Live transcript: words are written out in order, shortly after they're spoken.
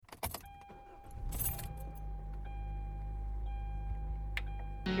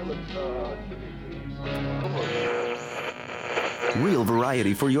Real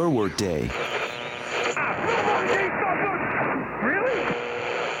variety for your workday. Really?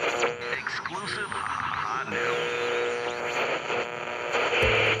 Exclusive hot news.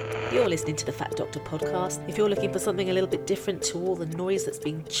 You're listening to the Fat Doctor podcast. If you're looking for something a little bit different to all the noise that's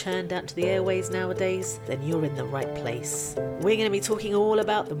being churned out to the airways nowadays, then you're in the right place. We're going to be talking all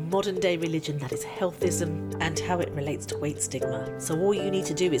about the modern day religion that is healthism and how it relates to weight stigma. So all you need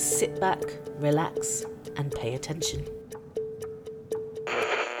to do is sit back, relax, and pay attention.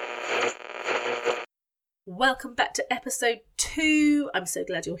 Welcome back to episode 2. I'm so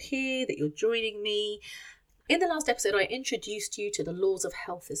glad you're here, that you're joining me. In the last episode, I introduced you to the laws of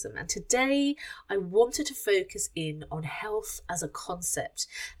healthism, and today I wanted to focus in on health as a concept.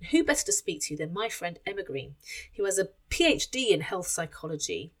 And who better to speak to than my friend Emma Green, who has a PhD in health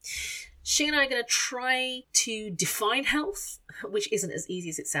psychology. She and I are going to try to define health, which isn't as easy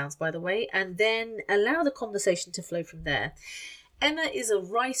as it sounds, by the way, and then allow the conversation to flow from there. Emma is a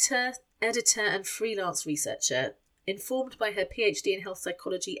writer, editor and freelance researcher. Informed by her PhD in health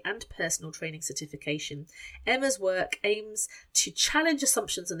psychology and personal training certification, Emma's work aims to challenge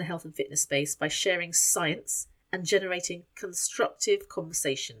assumptions in the health and fitness space by sharing science and generating constructive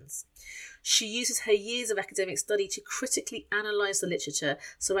conversations. She uses her years of academic study to critically analyse the literature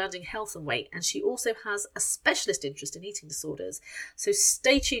surrounding health and weight, and she also has a specialist interest in eating disorders. So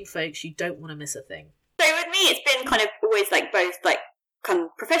stay tuned, folks, you don't want to miss a thing. So with me, it's been kind of always both kind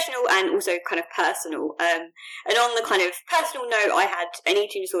of professional and also kind of personal. And on the kind of personal note, I had an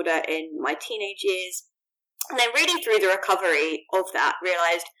eating disorder in my teenage years. And then really through the recovery of that,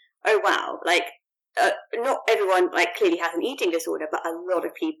 realised, oh wow, not everyone clearly has an eating disorder, but a lot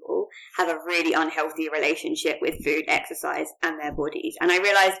of people have a really unhealthy relationship with food, exercise and their bodies. And I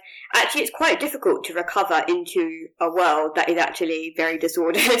realised actually it's quite difficult to recover into a world that is actually very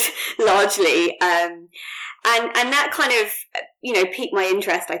disordered largely. And that kind of, piqued my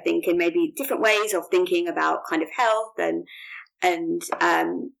interest, I think, in maybe different ways of thinking about kind of health and kind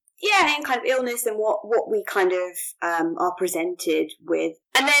of illness and what we kind of are presented with.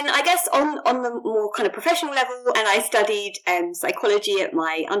 And then I guess on the more kind of professional level, and I studied psychology at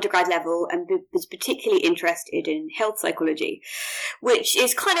my undergrad level and was particularly interested in health psychology, which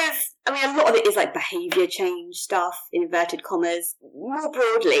is kind of, a lot of it is behaviour change stuff, in inverted commas. More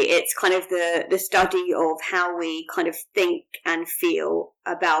broadly, it's kind of the study of how we kind of think and feel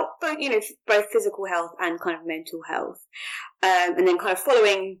about both physical health and kind of mental health. And then kind of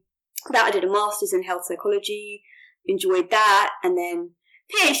following that, I did a master's in health psychology, enjoyed that, and then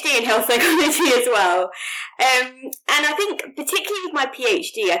PhD in health psychology as well. And I think particularly with my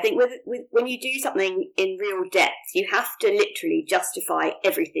PhD, I think with when you do something in real depth, you have to literally justify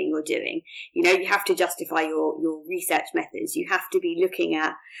everything you're doing. You have to justify your research methods. You have to be looking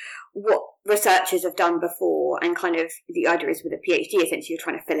at what researchers have done before, and kind of the idea is with a PhD, essentially you're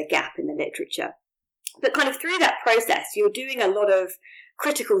trying to fill a gap in the literature. But kind of through that process, you're doing a lot of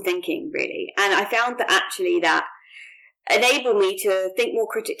critical thinking, really. And I found that actually that enabled me to think more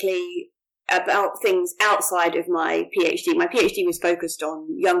critically about things outside of my PhD. My PhD was focused on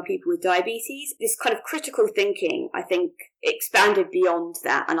young people with diabetes. This kind of critical thinking, I think, expanded beyond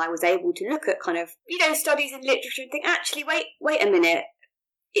that. And I was able to look at kind of, studies in literature and think, actually, wait a minute.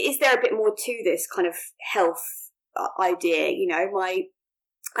 Is there a bit more to this kind of health idea?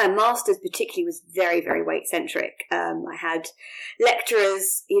 My master's particularly was very, very weight centric. I had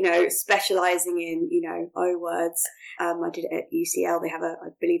lecturers, specialising in, words. I did it at UCL. They have I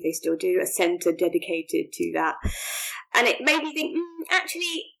believe they still do, a centre dedicated to that. And it made me think,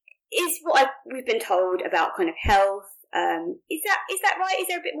 actually, is what we've been told about kind of health, is that right? Is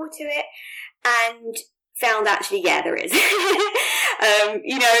there a bit more to it? And found actually, yeah, there is.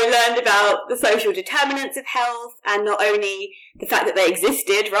 Learned about the social determinants of health, and not only the fact that they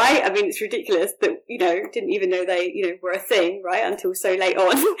existed, right? It's ridiculous that, didn't even know they, were a thing, right, until so late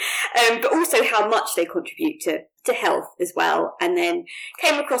on. But also how much they contribute to health as well. And then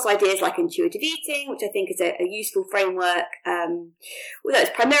came across ideas like intuitive eating, which I think is a useful framework. Although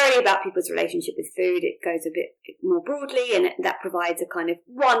it's primarily about people's relationship with food, it goes a bit more broadly, and that provides a kind of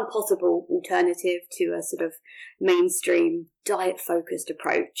one possible alternative to a sort of mainstream diet-focused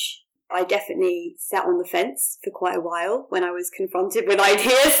approach. I definitely sat on the fence for quite a while when I was confronted with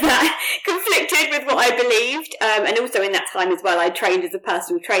ideas that conflicted with what I believed. And also in that time as well, I trained as a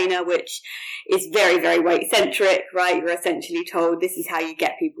personal trainer, which is very, very weight-centric, right? You're essentially told this is how you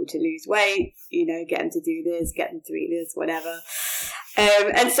get people to lose weight, get them to do this, get them to eat this, whatever.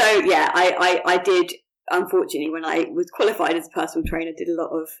 And so, yeah, I did, unfortunately, when I was qualified as a personal trainer, did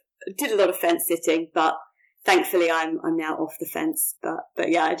a lot of fence sitting, but thankfully I'm now off the fence. But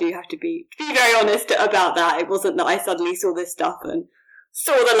yeah, I do have to be very honest about that. It wasn't that I suddenly saw this stuff and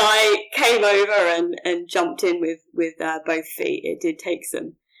saw the light, came over and jumped in with both feet. It did take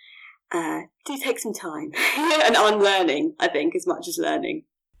some time and unlearning, I think, as much as learning.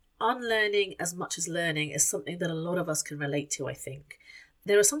 Unlearning as much as learning is something that a lot of us can relate to, I think.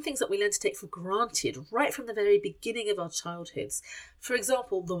 There are some things that we learn to take for granted right from the very beginning of our childhoods. For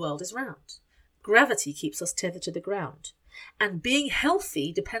example, the world is round. Gravity keeps us tethered to the ground. And being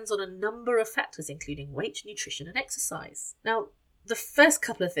healthy depends on a number of factors, including weight, nutrition, and exercise. Now, the first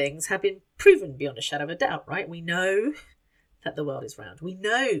couple of things have been proven beyond a shadow of a doubt, right? We know that the world is round. We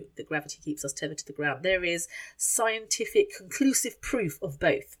know that gravity keeps us tethered to the ground. There is scientific, conclusive proof of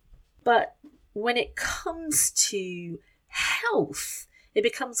both. But when it comes to health, it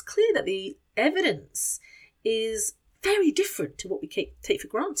becomes clear that the evidence is very different to what we take for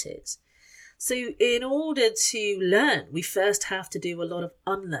granted. So in order to learn, we first have to do a lot of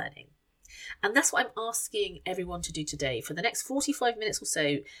unlearning. And that's what I'm asking everyone to do today. For the next 45 minutes or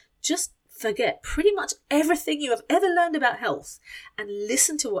so, just forget pretty much everything you have ever learned about health and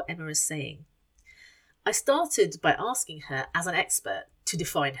listen to what Emma is saying. I started by asking her, as an expert, to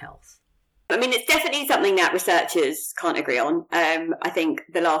define health. I mean, it's definitely something that researchers can't agree on. I think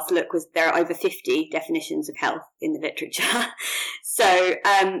the last look was there are over 50 definitions of health in the literature. So,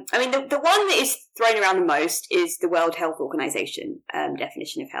 I mean, the one that is thrown around the most is the World Health Organization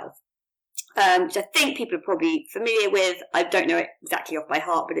definition of health. Which I think people are probably familiar with. I don't know it exactly off by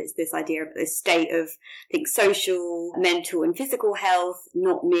heart, but it's this idea of this state of, I think, social, mental and physical health,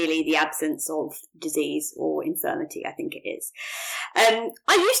 not merely the absence of disease or infirmity, I think it is. I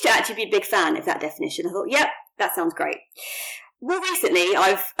used to actually be a big fan of that definition. I thought, yep, that sounds great. More recently,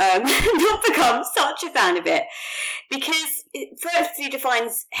 I've not become such a fan of it because it firstly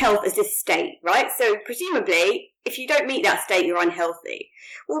defines health as this state, right? So presumably, if you don't meet that state, you're unhealthy.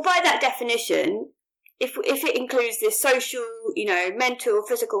 Well, by that definition, if it includes this social, mental,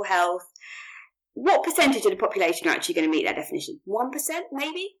 physical health, what percentage of the population are actually going to meet that definition? 1%,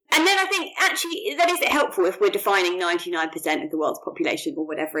 maybe? And then I think actually that isn't helpful if we're defining 99% of the world's population or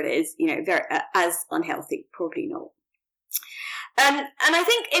whatever it is, as unhealthy. Probably not. And I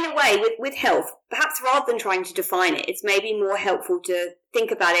think in a way with health, perhaps rather than trying to define it, it's maybe more helpful to think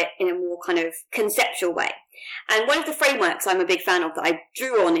about it in a more kind of conceptual way. And one of the frameworks I'm a big fan of that I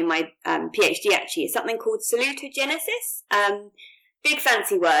drew on in my PhD actually is something called salutogenesis. Big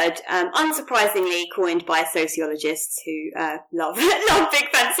fancy word, unsurprisingly coined by sociologists who love big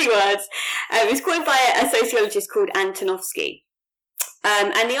fancy words. It was coined by a sociologist called Antonovsky.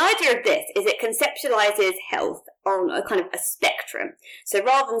 And the idea of this is it conceptualizes health on a kind of a spectrum. So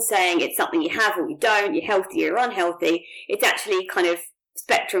rather than saying it's something you have or you don't, you're healthy or unhealthy, it's actually kind of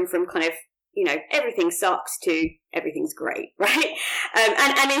spectrum from kind of, everything sucks to everything's great, right?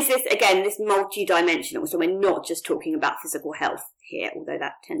 And is this, again, this multi-dimensional. So we're not just talking about physical health here, although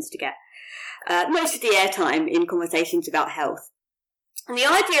that tends to get most of the airtime in conversations about health. And the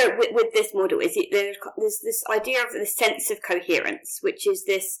idea with this model is there's this idea of the sense of coherence, which is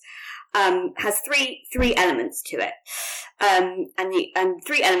this has three elements to it, and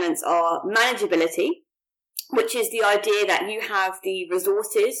three elements are manageability, which is the idea that you have the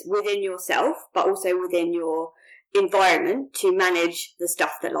resources within yourself, but also within your environment to manage the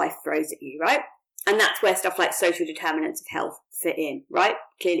stuff that life throws at you, right? And that's where stuff like social determinants of health fit in, right?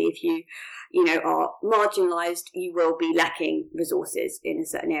 Clearly, if you are marginalised, you will be lacking resources in a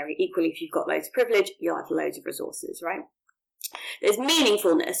certain area. Equally, if you've got loads of privilege, you'll have loads of resources, right? There's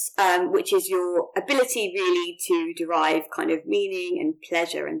meaningfulness, which is your ability really to derive kind of meaning and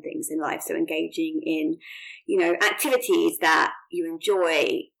pleasure and things in life. So engaging in, activities that you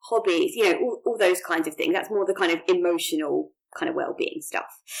enjoy, hobbies, all those kinds of things. That's more the kind of emotional kind of well-being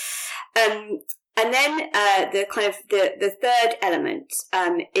stuff. And then the third element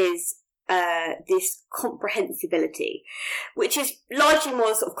is this comprehensibility, which is largely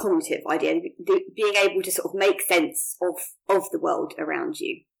more sort of cognitive idea, being able to sort of make sense of the world around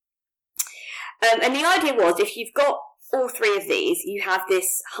you. And the idea was, if you've got all three of these, you have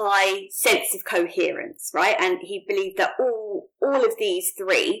this high sense of coherence, right? And he believed that all of these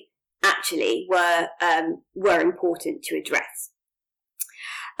three actually were important to address.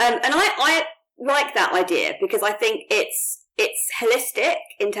 And I like that idea because I think it's holistic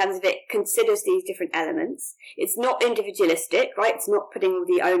in terms of it considers these different elements. It's not individualistic, right? It's not putting all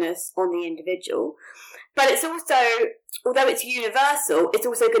the onus on the individual. But it's also, although it's universal, it's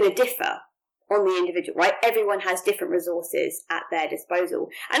also going to differ on the individual, right? Everyone has different resources at their disposal.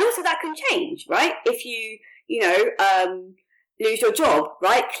 And also that can change, right? If you lose your job,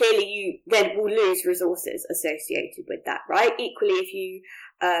 right? Clearly you then will lose resources associated with that, right? Equally, if you,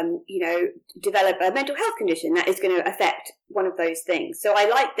 develop a mental health condition, that is going to affect one of those things. So I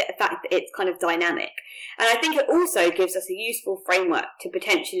like the fact that it's kind of dynamic. And I think it also gives us a useful framework to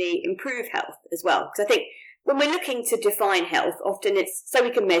potentially improve health as well. Because I think when we're looking to define health, often it's so we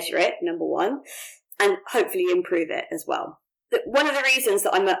can measure it, number one, and hopefully improve it as well. One of the reasons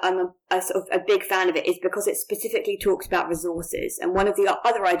that I'm a sort of a big fan of it is because it specifically talks about resources. And one of the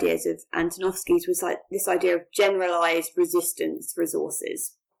other ideas of Antonovsky's was like this idea of generalized resistance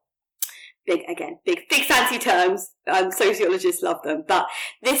resources. Big fancy terms. Sociologists love them. But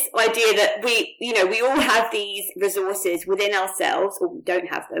this idea that we all have these resources within ourselves, or we don't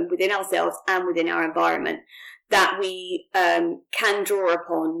have them within ourselves and within our environment, that we can draw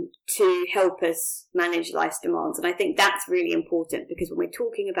upon to help us manage life's demands. And I think that's really important, because when we're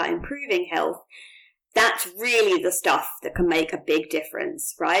talking about improving health, that's really the stuff that can make a big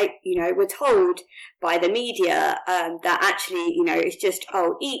difference, right? We're told by the media that actually, it's just,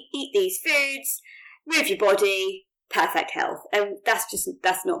 eat these foods, move your body, perfect health. And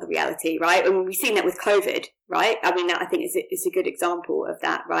that's not the reality, right? I mean, we've seen that with COVID, right? I mean, I think it's a good example of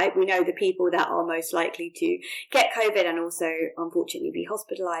that, right? We know the people that are most likely to get COVID and also unfortunately be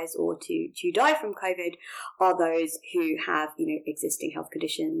hospitalized or to die from COVID are those who have, existing health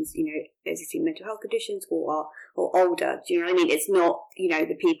conditions, existing mental health conditions or older. Do you know what I mean? It's not,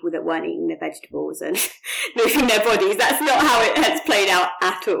 the people that weren't eating their vegetables and moving their bodies. That's not how it has played out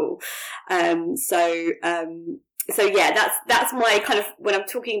at all. So yeah, that's my kind of, when I'm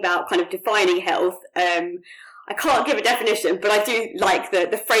talking about kind of defining health, I can't give a definition, but I do like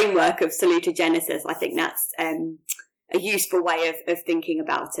the framework of salutogenesis. I think that's a useful way of thinking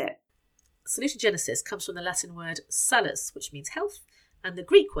about it. Salutogenesis comes from the Latin word salus, which means health, and the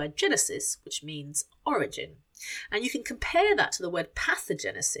Greek word genesis, which means origin. And you can compare that to the word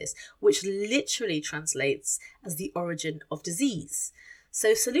pathogenesis, which literally translates as the origin of disease.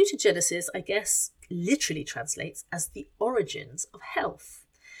 So salutogenesis, I guess, literally translates as the origins of health.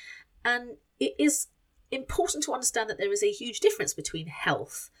 And it is important to understand that there is a huge difference between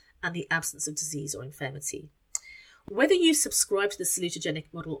health and the absence of disease or infirmity. Whether you subscribe to the salutogenic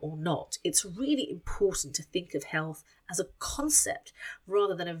model or not, it's really important to think of health as a concept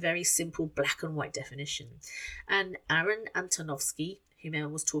rather than a very simple black and white definition. And Aaron Antonovsky, whom Emma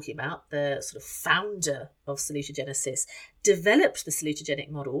was talking about, the sort of founder of salutogenesis, developed the salutogenic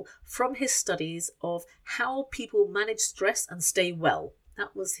model from his studies of how people manage stress and stay well.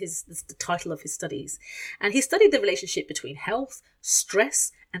 That was the title of his studies. And he studied the relationship between health,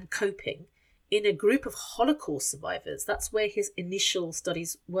 stress, and coping in a group of Holocaust survivors. That's where his initial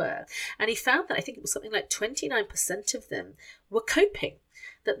studies were. And he found that I think it was something like 29% of them were coping,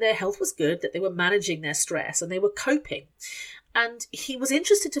 that their health was good, that they were managing their stress, and they were coping. And he was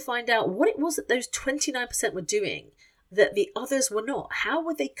interested to find out what it was that those 29% were doing that the others were not. How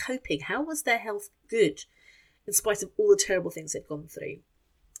were they coping? How was their health good in spite of all the terrible things they'd gone through?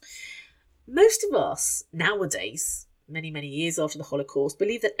 Most of us nowadays, many, many years after the Holocaust,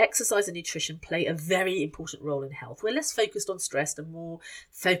 believe that exercise and nutrition play a very important role in health. We're less focused on stress and more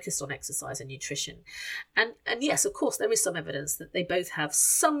focused on exercise and nutrition. And yes, of course, there is some evidence that they both have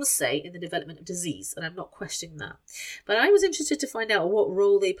some say in the development of disease, and I'm not questioning that. But I was interested to find out what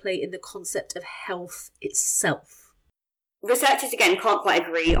role they play in the concept of health itself. Researchers, again, can't quite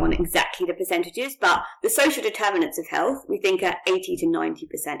agree on exactly the percentages, but the social determinants of health, we think, are 80 to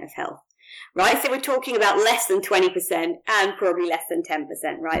 90% of health. Right, so we're talking about less than 20% and probably less than 10%,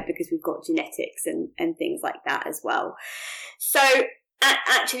 right? Because we've got genetics and things like that as well. So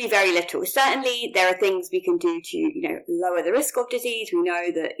actually very little. Certainly there are things we can do to, lower the risk of disease. We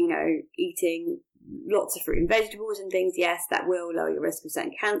know that, eating lots of fruit and vegetables and things, yes, that will lower your risk of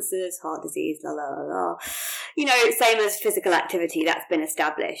certain cancers, heart disease, same as physical activity, that's been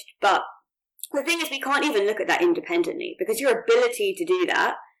established. But the thing is, we can't even look at that independently, because your ability to do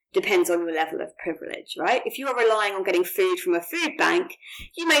that depends on your level of privilege, right? If you are relying on getting food from a food bank,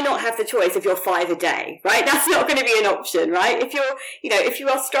 you may not have the choice of your 5 a day, right? That's not going to be an option, right? If you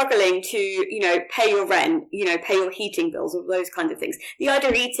are struggling to, pay your rent, pay your heating bills, all those kinds of things, the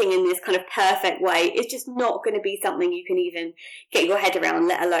idea of eating in this kind of perfect way is just not going to be something you can even get your head around,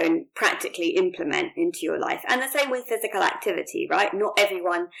 let alone practically implement into your life. And the same with physical activity, right? Not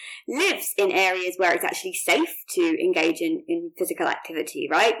everyone lives in areas where it's actually safe to engage in physical activity,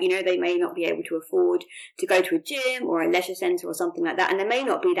 right? They may not be able to afford to go to a gym or a leisure centre or something like that. And there may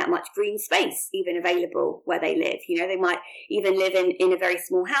not be that much green space even available where they live. They might even live in a very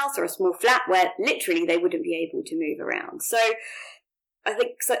small house or a small flat where literally they wouldn't be able to move around. So I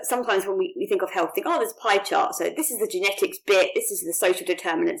think sometimes when we think of health, think, oh, there's a pie chart. So this is the genetics bit, this is the social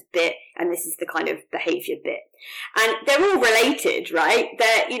determinants bit, and this is the kind of behaviour bit. And they're all related, right?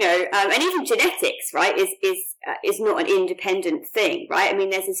 They're, and even genetics, right, is not an independent thing, right? I mean,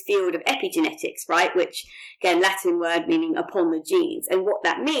 there's this field of epigenetics, right, which, again, Latin word meaning upon the genes. And what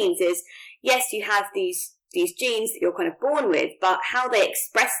that means is, yes, you have these genes that you're kind of born with, but how they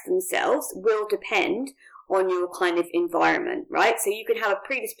express themselves will depend on your kind of environment, right? So you can have a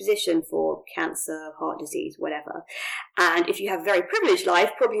predisposition for cancer, heart disease, whatever. And if you have a very privileged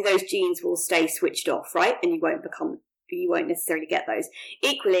life, probably those genes will stay switched off, right? And you won't necessarily get those.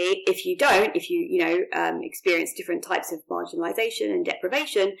 Equally, if you don't, experience different types of marginalization and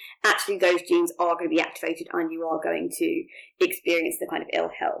deprivation, actually those genes are going to be activated and you are going to experience the kind of ill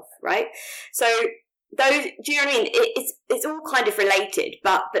health, right? So those, do you know what I mean? It's all kind of related,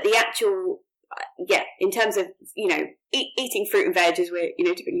 but the actual, in terms of, eating fruit and veg, as we're,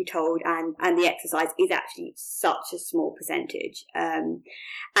 typically told, and the exercise is actually such a small percentage. And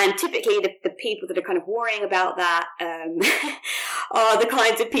typically the people that are kind of worrying about that are the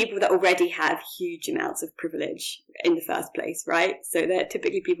kinds of people that already have huge amounts of privilege in the first place, right? So they're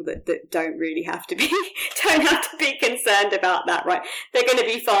typically people that don't really have to be, concerned about that, right? They're going to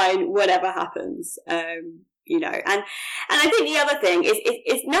be fine whatever happens. And I think the other thing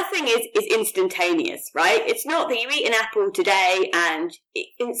is nothing is instantaneous, right? It's not that you eat an apple today and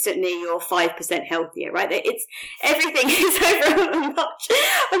instantly you're 5% healthier, right? Everything is over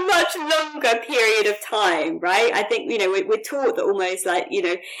a much longer period of time, right? I think, we're taught that almost like,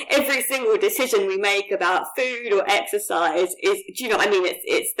 every single decision we make about food or exercise is, do you know what I mean?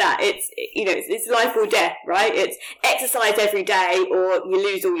 It's life or death, right? It's exercise every day or you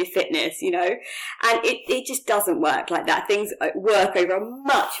lose all your fitness, and it just doesn't work like that. Things work over a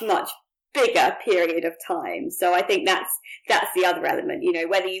much, much bigger period of time. So I think that's the other element.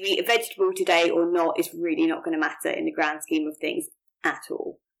 Whether you eat a vegetable today or not is really not going to matter in the grand scheme of things at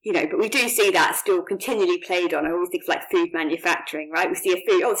all. But we do see that still continually played on. I always think of like food manufacturing, right? We see a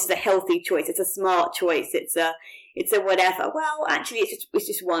food, this is a healthy choice, it's a smart choice, it's a whatever. Well, actually, it's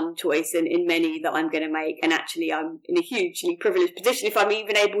just one choice in many that I'm going to make, and actually, I'm in a hugely privileged position if I'm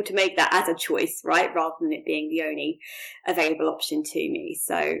even able to make that as a choice, right, rather than it being the only available option to me.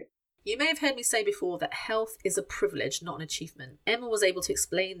 So. You may have heard me say before that health is a privilege, not an achievement. Emma was able to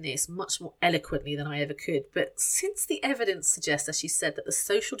explain this much more eloquently than I ever could. But since the evidence suggests, as she said, that the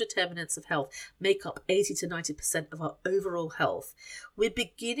social determinants of health make up 80 to 90% of our overall health, we're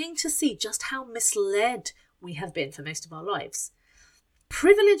beginning to see just how misled we have been for most of our lives.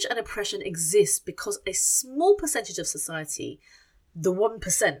 Privilege and oppression exist because a small percentage of society, the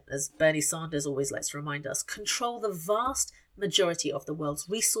 1%, as Bernie Sanders always likes to remind us, control the vast majority of the world's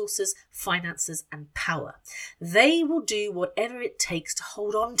resources, finances, and power. They will do whatever it takes to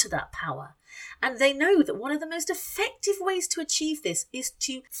hold on to that power. And they know that one of the most effective ways to achieve this is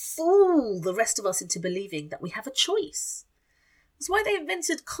to fool the rest of us into believing that we have a choice. That's why they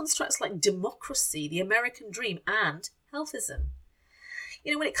invented constructs like democracy, the American dream, and healthism.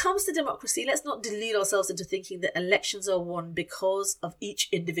 When it comes to democracy, let's not delude ourselves into thinking that elections are won because of each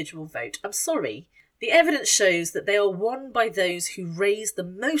individual vote. I'm sorry. The evidence shows that they are won by those who raise the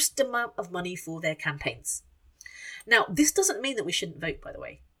most amount of money for their campaigns. Now, this doesn't mean that we shouldn't vote, by the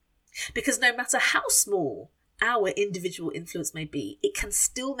way, because no matter how small our individual influence may be, it can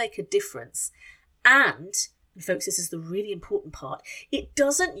still make a difference. And folks, this is the really important part, it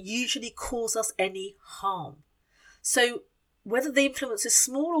doesn't usually cause us any harm. So whether the influence is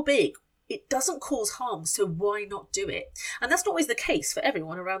small or big, it doesn't cause harm, so why not do it? And that's not always the case for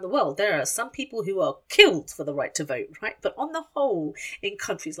everyone around the world. There are some people who are killed for the right to vote, right? But on the whole, in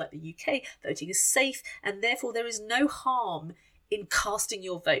countries like the UK, voting is safe, and therefore there is no harm in casting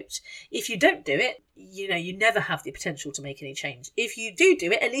your vote. If you don't do it, you never have the potential to make any change. If you do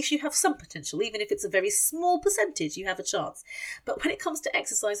it, at least you have some potential. Even if it's a very small percentage, you have a chance. But when it comes to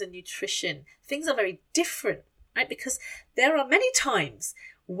exercise and nutrition, things are very different, right? Because there are many times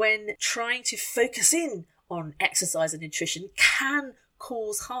when trying to focus in on exercise and nutrition can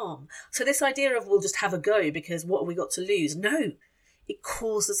cause harm. So this idea of we'll just have a go because what have we got to lose? No, it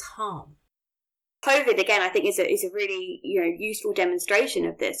causes harm. COVID, again, I think is a really, useful demonstration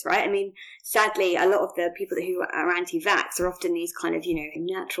of this, right? I mean, sadly, a lot of the people who are anti-vax are often these kind of,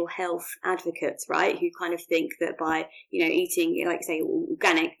 natural health advocates, right? Who kind of think that by, eating, like say,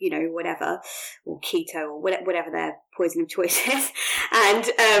 organic, whatever, or keto or whatever their poison of choices,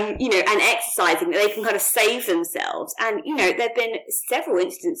 and and exercising, that they can kind of save themselves. And there've been several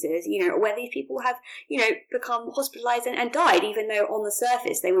instances where these people have become hospitalized and died, even though on the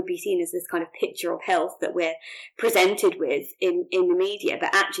surface they would be seen as this kind of picture of health that we're presented with in the media.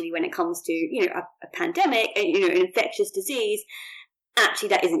 But actually, when it comes to a pandemic, an infectious disease, actually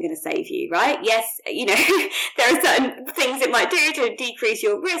that isn't going to save you, right? Yes, there are certain things it might do to decrease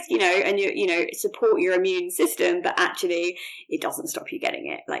your risk, and support your immune system, but actually it doesn't stop you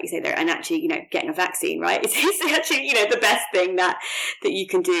getting it, like you say there. And actually, getting a vaccine, right? It's actually, the best thing that you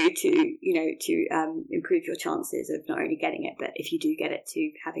can do to improve your chances of not only getting it, but if you do get it,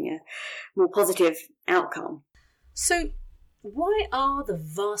 to having a more positive outcome. So why are the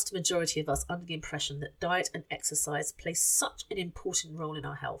vast majority of us under the impression that diet and exercise play such an important role in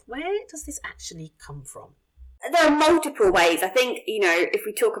our health? Where does this actually come from? There are multiple ways. I think, if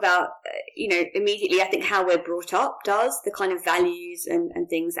we talk about, immediately, I think how we're brought up does, the kind of values and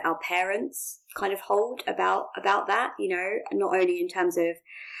things that our parents kind of hold about that, not only in terms of,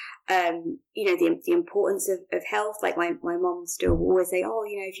 the importance of health. Like my mom still always say,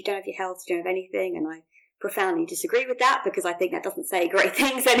 if you don't have your health, you don't have anything. And I profoundly disagree with that, because I think that doesn't say great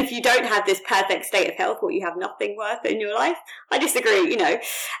things. And if you don't have this perfect state of health, you have nothing worth in your life. I disagree,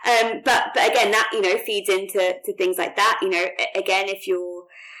 but again, that, feeds into things like that. Again, if you're,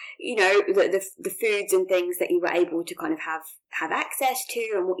 the foods and things that you were able to kind of have access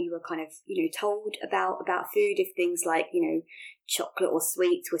to, and what you were kind of, told about food, if things like, chocolate or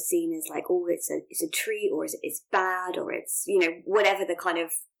sweets were seen as like, it's a treat, or it's bad, or it's, whatever the kind of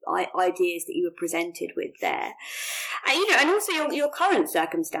ideas that you were presented with there. And also your current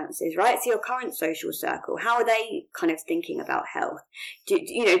circumstances, right? So your current social circle, how are they kind of thinking about health?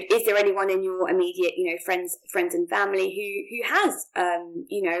 Is there anyone in your immediate, friends and family who has,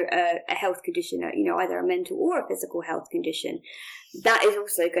 a health condition, either a mental or a physical health condition? That is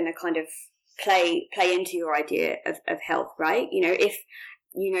also going to kind of play into your idea of health, right?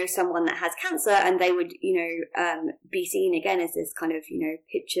 If someone that has cancer, and they would, be seen again as this kind of,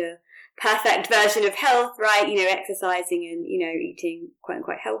 picture perfect version of health, right? Exercising and, eating quote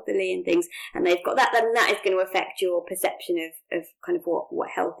unquote healthily and things, and they've got that, then that is going to affect your perception of kind of what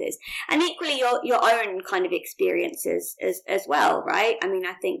health is. And equally your own kind of experiences as well, right? I mean,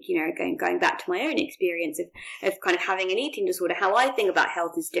 I think, going back to my own experience of kind of having an eating disorder, how I think about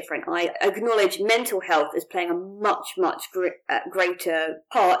health is different. I acknowledge mental health as playing a much greater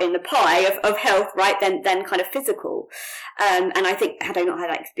part in the pie of health, right, than kind of physical. And I think, had I not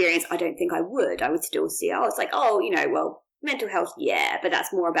had that experience, I don't think I would. I would still see, it's like, mental health, yeah, but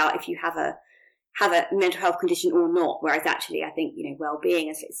that's more about if you have a mental health condition or not. Whereas actually, I think, well-being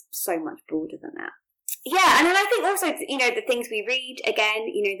is so much broader than that. Yeah, and then I think also, the things we read, again,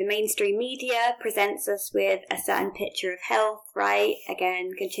 the mainstream media presents us with a certain picture of health, right?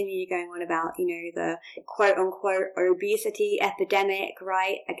 Again, continue going on about, the quote-unquote obesity epidemic,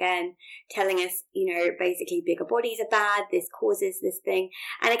 right? Again, telling us, basically bigger bodies are bad, this causes this thing.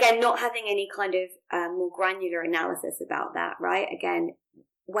 And again, not having any kind of more granular analysis about that, right? Again,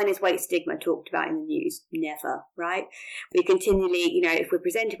 when is weight stigma talked about in the news? Never, right? We continually, if we're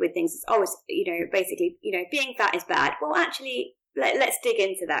presented with things, it's basically, being fat is bad. Well, actually, let's dig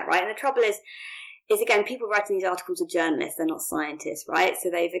into that, right? And the trouble is again, people writing these articles are journalists, they're not scientists, right? So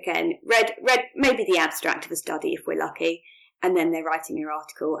they've, again, read maybe the abstract of a study if we're lucky, and then they're writing your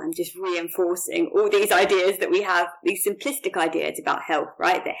article and just reinforcing all these ideas that we have, these simplistic ideas about health,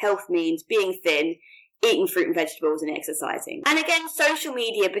 right? That health means being thin, eating fruit and vegetables, and exercising. And again, social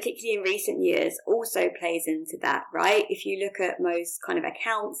media, particularly in recent years, also plays into that, right? If you look at most kind of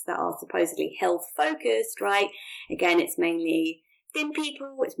accounts that are supposedly health focused, right? Again, it's mainly thin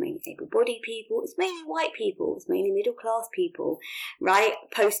people, it's mainly able-bodied people, it's mainly white people, it's mainly middle-class people, right?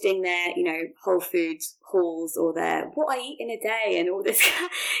 Posting their, Whole Foods hauls, or their what I eat in a day, and all this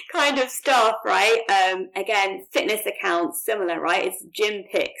kind of stuff, right? Again, fitness accounts, similar, right? It's gym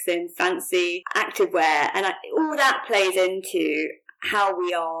pics in fancy activewear, and all that plays into how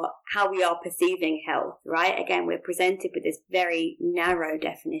we are perceiving health, right? Again, we're presented with this very narrow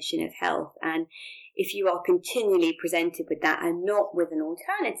definition of health, and if you are continually presented with that and not with an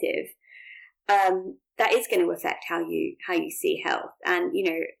alternative, that is going to affect how you see health. And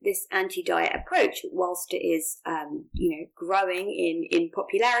this anti-diet approach, whilst it is growing in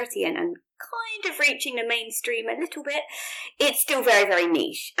popularity and kind of reaching the mainstream a little bit, it's still very, very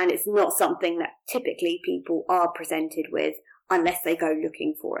niche, and it's not something that typically people are presented with unless they go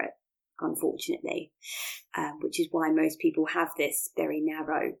looking for it, unfortunately, which is why most people have this very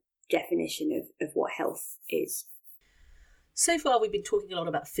narrow definition of what health is. So far, we've been talking a lot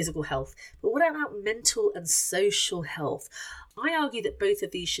about physical health, but what about mental and social health? I argue that both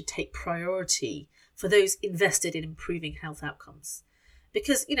of these should take priority for those invested in improving health outcomes.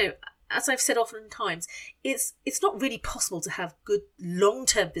 Because, as I've said oftentimes, it's not really possible to have good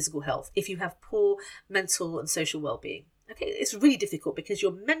long-term physical health if you have poor mental and social well-being. Okay, it's really difficult because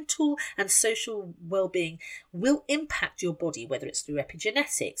your mental and social well-being will impact your body, whether it's through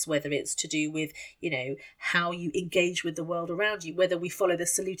epigenetics, whether it's to do with, how you engage with the world around you, whether we follow the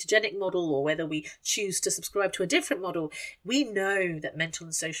salutogenic model or whether we choose to subscribe to a different model. We know that mental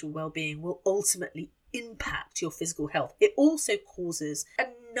and social well-being will ultimately impact your physical health. It also causes a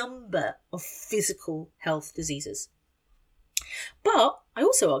number of physical health diseases. But I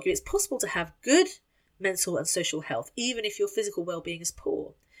also argue it's possible to have good mental and social health, even if your physical well-being is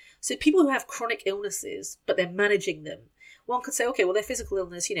poor. So people who have chronic illnesses, but they're managing them, one could say, okay, well, their physical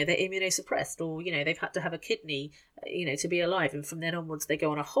illness, they're immunosuppressed, or, they've had to have a kidney, to be alive. And from then onwards, they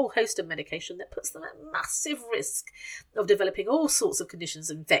go on a whole host of medication that puts them at massive risk of developing all sorts of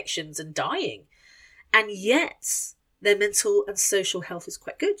conditions, infections, and dying. And yet, their mental and social health is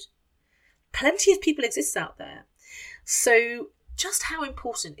quite good. Plenty of people exist out there. So just how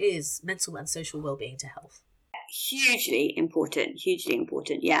important is mental and social well-being to health? Hugely important,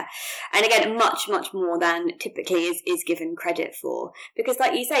 yeah. And again, much, much more than typically is given credit for. Because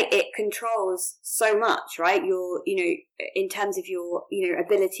like you say, it controls so much, right? Your, in terms of your,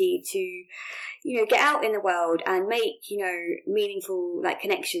 ability to, get out in the world and make, meaningful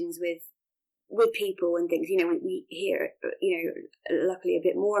connections with people and things. We hear, luckily a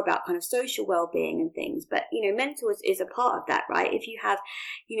bit more about kind of social well-being and things, but, mental is a part of that, right? If you have,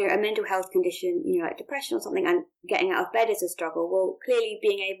 a mental health condition, like depression or something, and getting out of bed is a struggle, well, clearly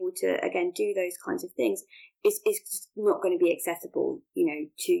being able to, again, do those kinds of things is just not going to be accessible,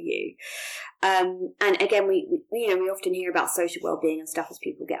 to you. And again, we often hear about social well-being and stuff as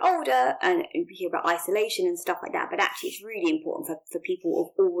people get older, and we hear about isolation and stuff like that, but actually it's really important for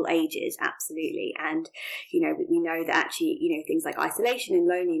people of all ages, absolutely. And, we know that actually, things like isolation and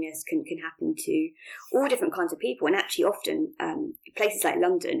loneliness can happen to all different kinds of people. And actually often, places like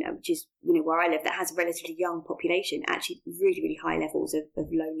London, which is, where I live, that has a relatively young population, actually really, really high levels of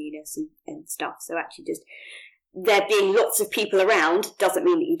loneliness and stuff. So actually just there being lots of people around doesn't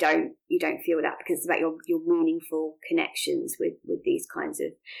mean that you don't feel that, because it's about your meaningful connections with these kinds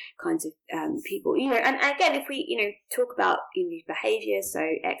of people. And again, if we talk about these behaviours, so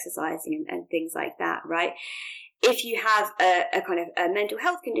exercising and things like that, right? If you have a kind of a mental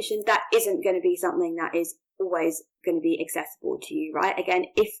health condition, that isn't going to be something that is always going to be accessible to you, right? Again,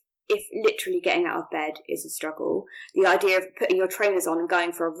 if literally getting out of bed is a struggle, the idea of putting your trainers on and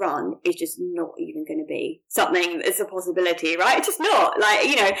going for a run is just not even going to be something that's a possibility, right? It's just not,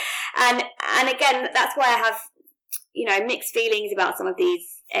 and again, that's why I have, mixed feelings about some of these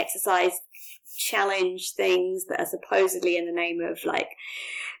exercise challenge things that are supposedly in the name of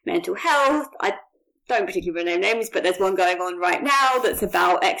mental health. I don't particularly know names, but there's one going on right now that's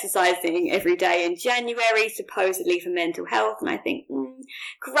about exercising every day in January, supposedly for mental health. And I think,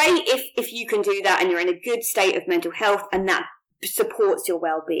 great if you can do that and you're in a good state of mental health and that supports your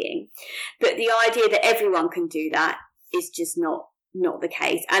well-being. But the idea that everyone can do that is just not the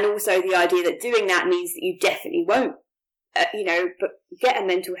case. And also the idea that doing that means that you definitely won't, but get a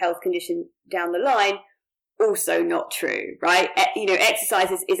mental health condition down the line, also not true, right?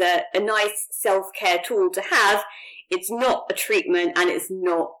 Exercise is a nice self-care tool to have. It's not a treatment, and it's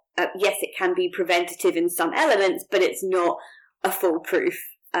not, yes, it can be preventative in some elements, but it's not a foolproof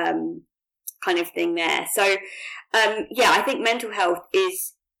kind of thing there. So, I think mental health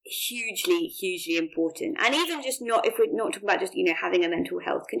is hugely, hugely important. And even just not, if we're not talking about just, having a mental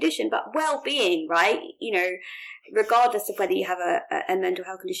health condition, but well-being, right? Regardless of whether you have a mental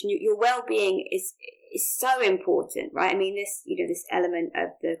health condition, your well-being is so important, right? I mean, this element of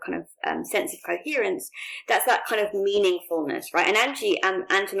the kind of sense of coherence, that's that kind of meaningfulness, right? And Angie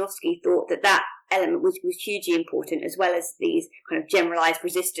Antonovsky thought that element was hugely important, as well as these kind of generalized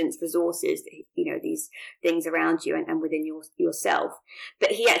resistance resources, these things around you and within yourself.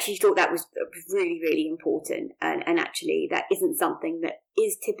 But he actually thought that was really, really important. And actually that isn't something that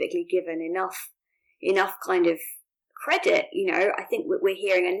is typically given enough kind of credit. I think we're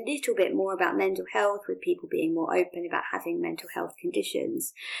hearing a little bit more about mental health, with people being more open about having mental health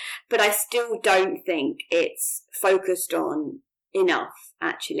conditions, but I still don't think it's focused on enough,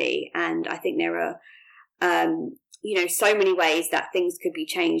 actually. And I think there are so many ways that things could be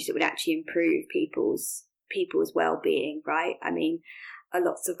changed that would actually improve people's well-being, right? I mean,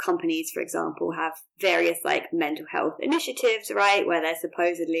 lots of companies, for example, have various like mental health initiatives, right, where they're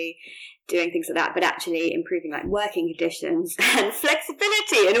supposedly doing things like that, but actually improving like working conditions and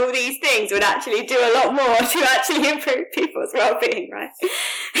flexibility and all these things would actually do a lot more to actually improve people's well-being,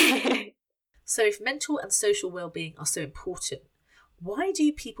 right? So if mental and social well-being are so important, why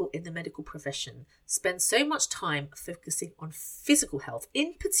do people in the medical profession spend so much time focusing on physical health,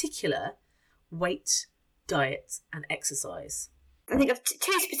 in particular weight, diet and exercise? I think of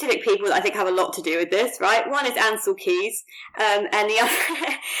two specific people that I think have a lot to do with this, right? One is Ansel Keys, and the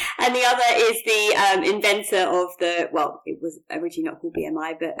other is the inventor of it was originally not called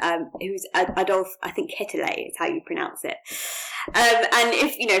BMI, but who's Adolf, I think Quetelet is how you pronounce it. And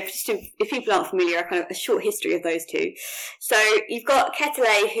if people aren't familiar, a kind of a short history of those two. So you've got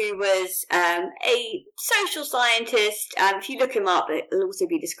Quetelet, who was a social scientist. If you look him up, it'll also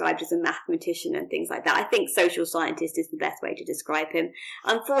be described as a mathematician and things like that. I think social scientist is the best way to describe him.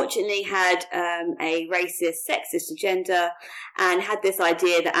 Unfortunately had a racist, sexist agenda, and had this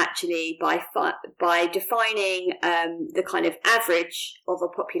idea that actually by defining the kind of average of a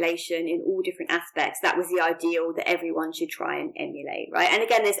population in all different aspects, that was the ideal that everyone should try and emulate, right? And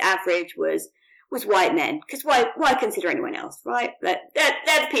again, this average was white men, because why consider anyone else, right? They're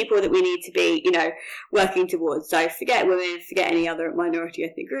the people that we need to be, working towards. So forget women, forget any other minority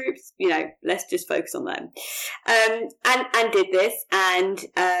ethnic groups, let's just focus on them. And did this, and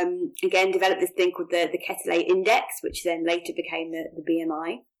again developed this thing called the Quetelet Index, which then later became the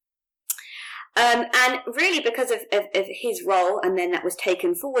BMI. And really because of his role, and then that was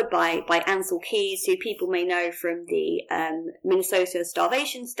taken forward by Ansel Keys, who people may know from the Minnesota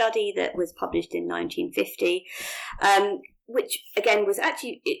starvation study that was published in 1950, which again was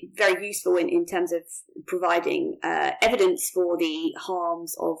actually very useful in terms of providing evidence for the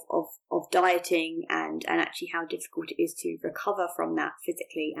harms of dieting and actually how difficult it is to recover from that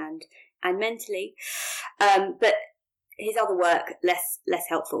physically and mentally. But his other work, less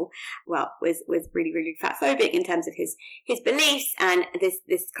helpful, was really, really fat phobic in terms of his beliefs and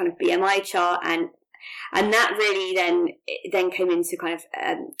this kind of BMI chart, and that really then came into kind of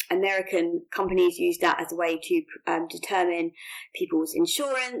American companies used that as a way to determine people's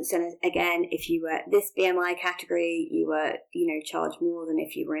insurance. And again, if you were this BMI category, you were charged more than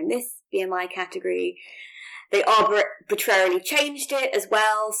if you were in this BMI category. They arbitrarily changed it as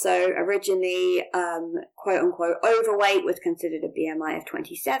well. So originally, quote unquote, overweight was considered a BMI of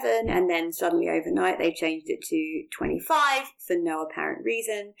 27. And then suddenly overnight, they changed it to 25 for no apparent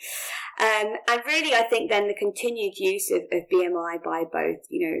reason. And really, I think then the continued use of BMI by both,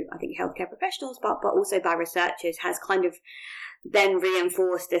 I think healthcare professionals, but also by researchers has kind of then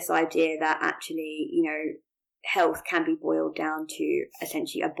reinforced this idea that actually, health can be boiled down to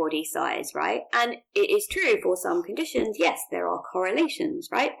essentially a body size, right? And it is true for some conditions, yes, there are correlations,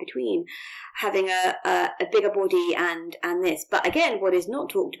 right, between having a bigger body and this. But again, what is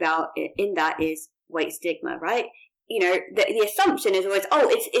not talked about in that is weight stigma, right? The assumption is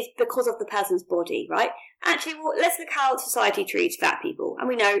always, it's because of the person's body, right? Actually, well, let's look how society treats fat people. And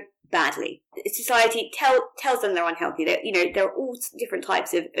we know badly. Society tells them they're unhealthy. There are all different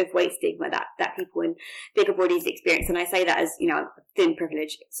types of weight stigma that people in bigger bodies experience. And I say that as, thin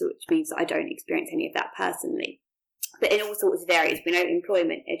privilege, so which means that I don't experience any of that personally. But in all sorts of areas,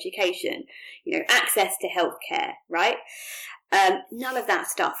 employment, education, access to healthcare, right? None of that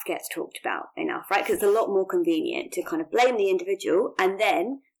stuff gets talked about enough, right? Because it's a lot more convenient to kind of blame the individual, and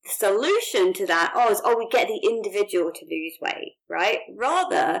then the solution to that is we get the individual to lose weight, right?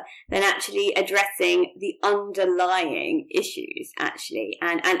 Rather than actually addressing the underlying issues, actually.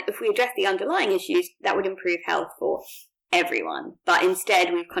 And if we address the underlying issues, that would improve health for everyone. But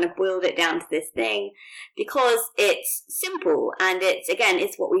instead, we've kind of boiled it down to this thing because it's simple and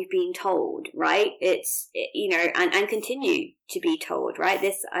it's what we've been told, right? And continue to be told, right?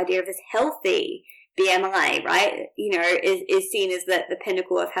 This idea of this healthy BMI, right, is seen as the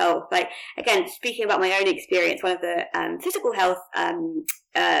pinnacle of health. Like, again, speaking about my own experience, one of the physical health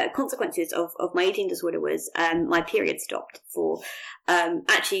consequences of my eating disorder was my period stopped for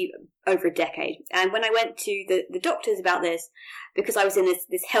actually over a decade. And when I went to the doctors about this, because I was in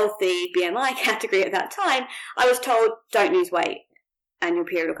this healthy BMI category at that time, I was told, don't lose weight and your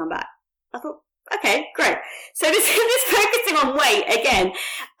period will come back. I thought, okay, great. So this focusing on weight, again,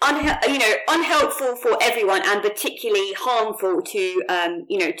 unhelpful for everyone and particularly harmful to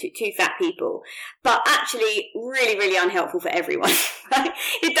fat people, but actually really, really unhelpful for everyone. Right?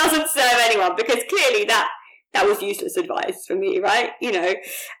 It doesn't serve anyone because clearly that was useless advice for me, right?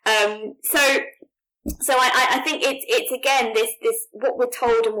 So So I think it's again this what we're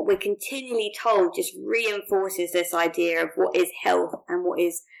told and what we're continually told just reinforces this idea of what is health and what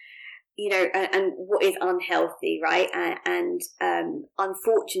is, and what is unhealthy, right? And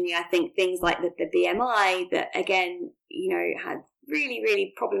unfortunately, I think things like the BMI that again, had really,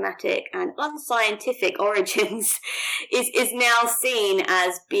 really problematic and unscientific origins is now seen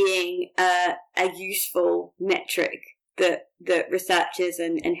as being a useful metric that researchers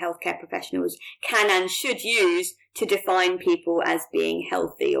and healthcare professionals can and should use to define people as being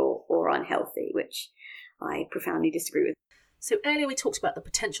healthy or unhealthy, which I profoundly disagree with. So earlier we talked about the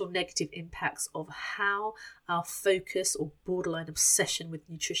potential negative impacts of how our focus or borderline obsession with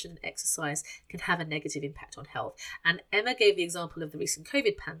nutrition and exercise can have a negative impact on health. And Emma gave the example of the recent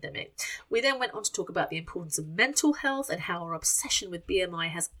COVID pandemic. We then went on to talk about the importance of mental health and how our obsession with BMI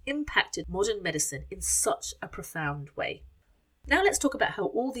has impacted modern medicine in such a profound way. Now let's talk about how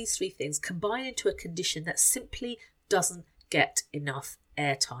all these three things combine into a condition that simply doesn't get enough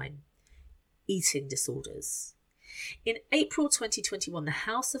airtime: eating disorders. In April 2021, the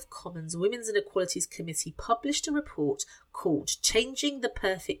House of Commons Women's Inequalities Committee published a report called Changing the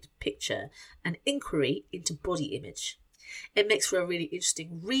Perfect Picture, an inquiry into body image. It makes for a really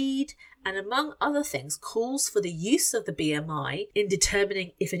interesting read and, among other things, calls for the use of the BMI in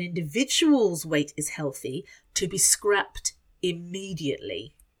determining if an individual's weight is healthy to be scrapped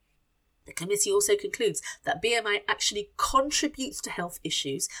immediately. The committee also concludes that BMI actually contributes to health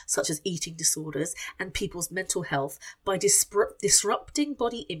issues such as eating disorders and people's mental health by disrupting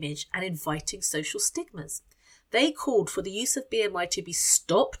body image and inviting social stigmas. They called for the use of BMI to be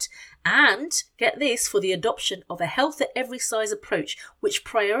stopped and, get this, for the adoption of a health at every size approach which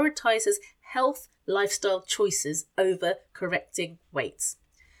prioritises health lifestyle choices over correcting weights.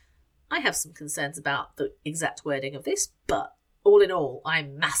 I have some concerns about the exact wording of this, but all in all,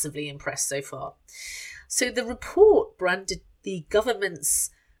 I'm massively impressed so far. So the report branded the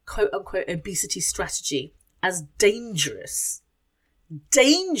government's quote-unquote obesity strategy as dangerous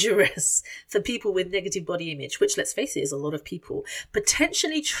for people with negative body image, which, let's face it, is a lot of people,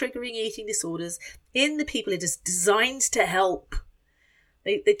 potentially triggering eating disorders in the people it is designed to help.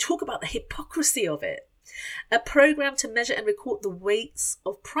 They talk about the hypocrisy of it. A programme to measure and record the weights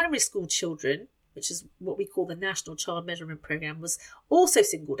of primary school children, which is what we call the National Child Measurement Programme, was also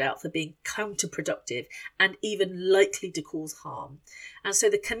singled out for being counterproductive and even likely to cause harm. And so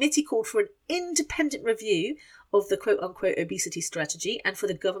the committee called for an independent review of the quote-unquote obesity strategy and for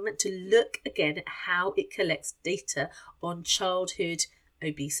the government to look again at how it collects data on childhood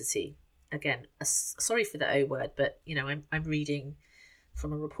obesity. Again, sorry for the O word, but, I'm reading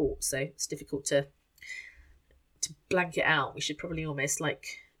from a report, so it's difficult to blank it out. We should probably almost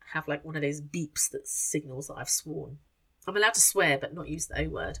have one of those beeps that signals that I've sworn. I'm allowed to swear but not use the O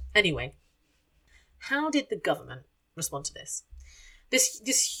word. Anyway, how did the government respond to this?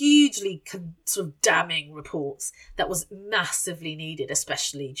 This hugely sort of damning reports that was massively needed,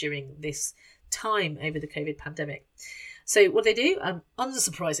 especially during this time over the COVID pandemic. So what they do,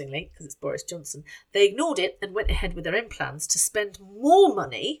 unsurprisingly, because it's Boris Johnson, they ignored it and went ahead with their own plans to spend more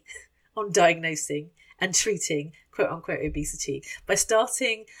money on diagnosing and treating quote-unquote obesity by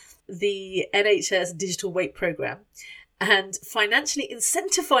starting the NHS digital weight programme and financially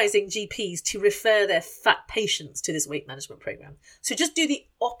incentivising GPs to refer their fat patients to this weight management programme. So just do the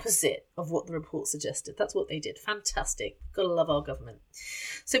opposite of what the report suggested. That's what they did. Fantastic. Gotta love our government.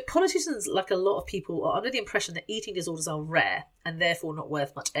 So politicians, like a lot of people, are under the impression that eating disorders are rare and therefore not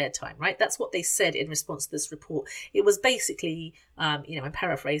worth much airtime, right? That's what they said in response to this report. It was basically, I'm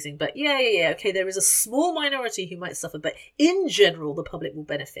paraphrasing, but okay, there is a small minority who might suffer, but in general, the public will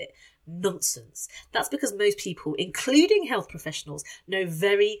benefit. Nonsense. That's because most people, including health professionals, know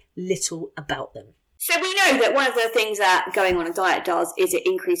very little about them. So we know that one of the things that going on a diet does is it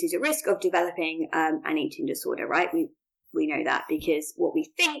increases your risk of developing an eating disorder, right? We know that because what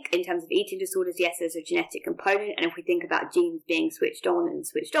we think in terms of eating disorders, yes, there's a genetic component. And if we think about genes being switched on and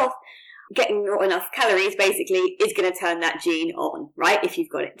switched off, getting not enough calories basically is going to turn that gene on, right? If you've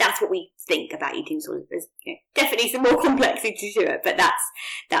got it. That's what we think about eating disorders. There's definitely some more complexity to it, but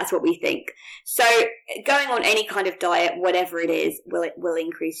that's what we think. So going on any kind of diet, whatever it is, will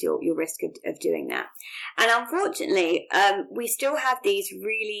increase your risk of doing that. And unfortunately, we still have these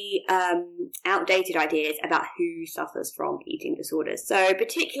really outdated ideas about who suffers from eating disorders. So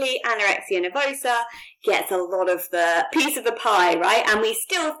particularly anorexia nervosa gets a lot of the piece of the pie, right? And we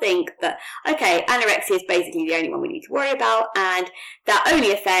still think that, okay, anorexia is basically the only one we need to worry about, and that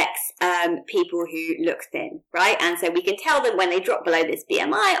only affects people who look thin, right? And so we can tell them when they drop below this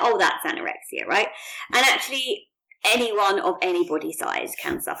BMI, oh, that's anorexia, right? And actually, anyone of any body size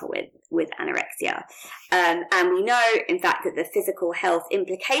can suffer with anorexia. And we know, in fact, that the physical health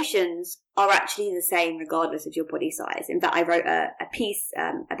implications are actually the same regardless of your body size. In fact, I wrote a piece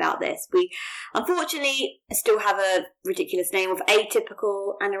about this. We, unfortunately, still have a ridiculous name of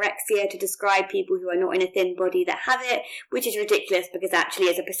atypical anorexia to describe people who are not in a thin body that have it, which is ridiculous because actually,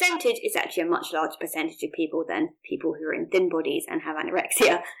 as a percentage, it's actually a much larger percentage of people than people who are in thin bodies and have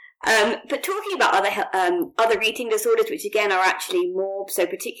anorexia. But talking about other eating disorders, which again are actually more, so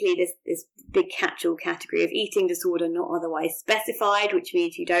particularly this big catch-all category of eating disorder not otherwise specified, which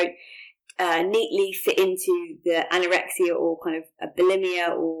means you don't neatly fit into the anorexia or kind of a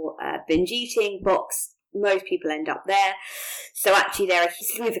bulimia or binge eating box. Most people end up there. So actually there are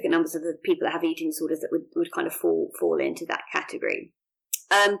significant numbers of the people that have eating disorders that would kind of fall into that category.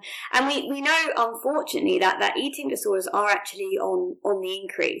 And we know, unfortunately, that eating disorders are actually on the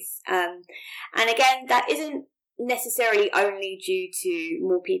increase. And again, that isn't necessarily only due to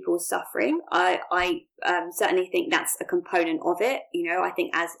more people suffering. I certainly think that's a component of it. You know, I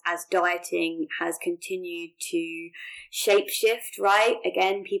think as dieting has continued to shapeshift, right?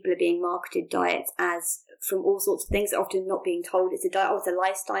 Again, people are being marketed diets as from all sorts of things, often not being told it's a diet, it's a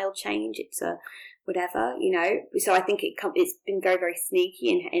lifestyle change, it's a whatever, you know. So I think it's been very, very sneaky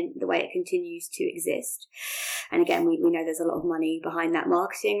in the way it continues to exist. And again, we know there's a lot of money behind that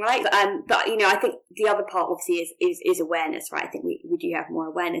marketing, right? But you know, I think the other part obviously is awareness, right? I think we do have more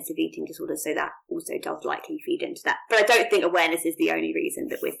awareness of eating disorders, so that also does likely feed into that. But I don't think awareness is the only reason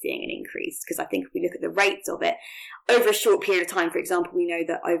that we're seeing an increase, because I think if we look at the rates of it over a short period of time, for example, we know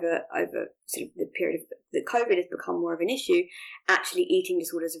that over sort of the period of that COVID has become more of an issue, actually eating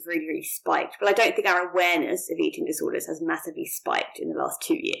disorders have really, really spiked. But I don't think our awareness of eating disorders has massively spiked in the last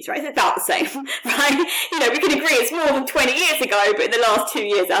 2 years, right? It's about the same, right? You know, we can agree it's more than 20 years ago, but in the last 2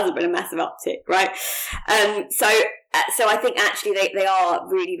 years, there hasn't been a massive uptick, right? So I think actually they are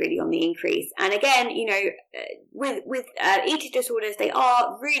really, really on the increase. And again, you know, with eating disorders, they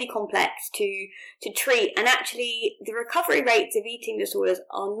are really complex to treat. And actually, the recovery rates of eating disorders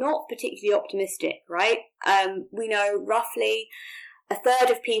are not particularly optimistic, right? We know roughly a third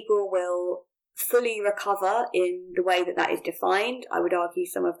of people will fully recover in the way that is defined. I would argue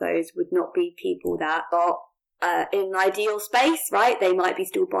some of those would not be people that are in an ideal space, right? They might be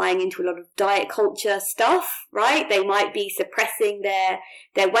still buying into a lot of diet culture stuff, right? They might be suppressing their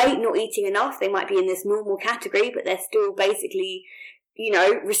weight, not eating enough. They might be in this normal category, but they're still basically, you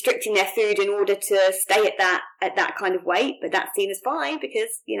know, restricting their food in order to stay at that kind of weight. But that's seen as fine because,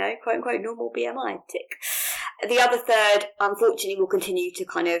 you know, quote unquote normal BMI, tick. The other third, unfortunately, will continue to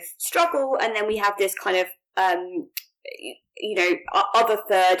kind of struggle, and then we have this kind of you know, other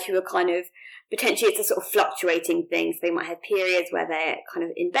third who are kind of potentially, it's a sort of fluctuating thing. So they might have periods where they're kind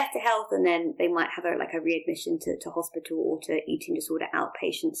of in better health, and then they might have a readmission to hospital or to eating disorder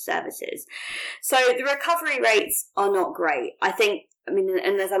outpatient services. So the recovery rates are not great. I think, I mean,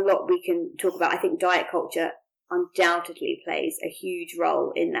 and there's a lot we can talk about. I think diet culture undoubtedly plays a huge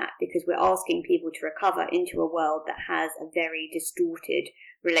role in that, because we're asking people to recover into a world that has a very distorted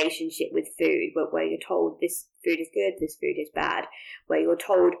relationship with food, where you're told this food is good, this food is bad, where you're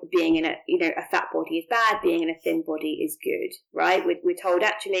told being in a fat body is bad, being in a thin body is good, right? We're told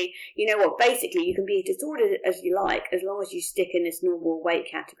actually, you know what, basically you can be disordered as you like, as long as you stick in this normal weight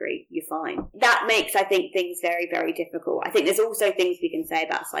category, you're fine. That makes, I think, things very, very difficult. I think there's also things we can say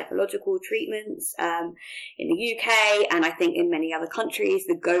about psychological treatments in the UK, and I think in many other countries,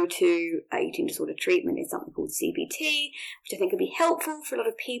 the go-to eating disorder treatment is something called CBT, which I think can be helpful for a lot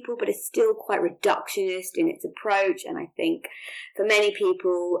of people, but it's still quite reductionist in its approach, and I think for many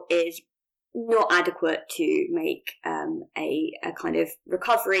people is not adequate to make a kind of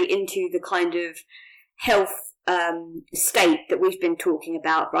recovery into the kind of health state that we've been talking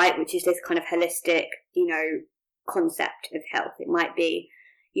about, right? Which is this kind of holistic, you know, concept of health. It might be,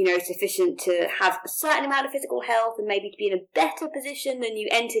 you know, sufficient to have a certain amount of physical health and maybe to be in a better position than you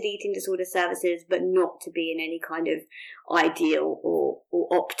entered eating disorder services, but not to be in any kind of ideal or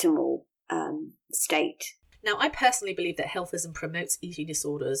optimal state. Now, I personally believe that healthism promotes eating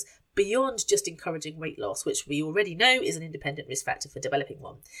disorders beyond just encouraging weight loss, which we already know is an independent risk factor for developing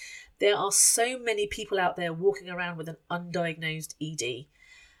one. There are so many people out there walking around with an undiagnosed ED.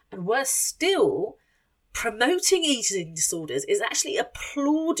 And worse still, promoting eating disorders is actually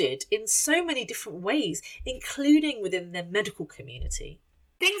applauded in so many different ways, including within the medical community.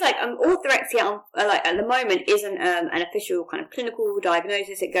 Things like orthorexia, like at the moment, isn't an official kind of clinical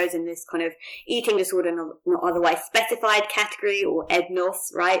diagnosis. It goes in this kind of eating disorder not otherwise specified category, or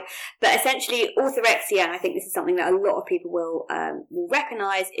EDNOS, right? But essentially, orthorexia, and I think this is something that a lot of people will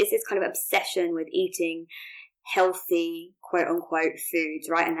recognise, is this kind of obsession with eating healthy, quote unquote, foods,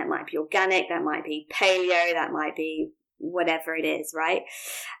 right? And that might be organic, that might be paleo, that might be whatever it is, right?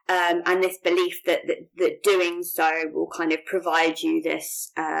 And this belief that doing so will kind of provide you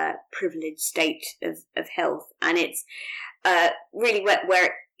this privileged state of health. And it's really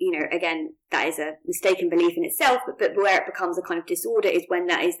where you know, again, that is a mistaken belief in itself, but where it becomes a kind of disorder is when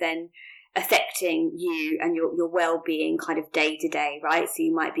that is then affecting you and your well-being kind of day to day, right? So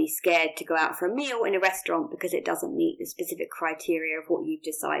you might be scared to go out for a meal in a restaurant because it doesn't meet the specific criteria of what you've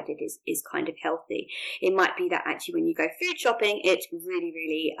decided is kind of healthy. It might be that actually when you go food shopping, it's really,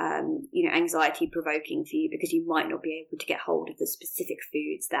 really, anxiety provoking for you because you might not be able to get hold of the specific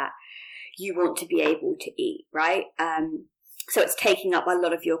foods that you want to be able to eat, right? So it's taking up a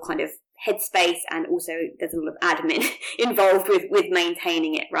lot of your kind of headspace, and also there's a lot of admin involved with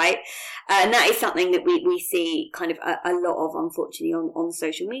maintaining it, right? And that is something that we see kind of a lot of, unfortunately, on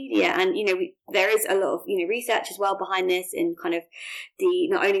social media. And, there is a lot of, research as well behind this, in kind of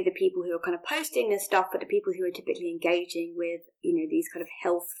not only the people who are kind of posting this stuff, but the people who are typically engaging with, these kind of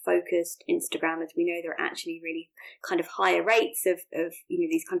health focused Instagrammers. We know there are actually really kind of higher rates of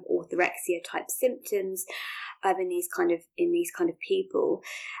these kind of orthorexia type symptoms in these kind of people.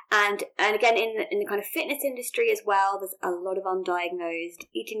 And again, in the kind of fitness industry as well, there's a lot of undiagnosed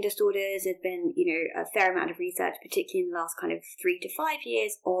eating disorders. There's been, a fair amount of research, particularly in the last kind of 3 to 5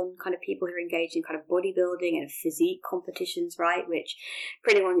 years, on kind of people who are engaged in kind of bodybuilding and physique competitions, right? Which,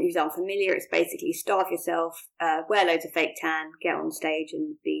 for anyone who's unfamiliar, it's basically starve yourself, wear loads of fake tan, get on stage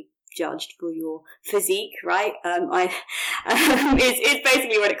and be judged for your physique, right? It's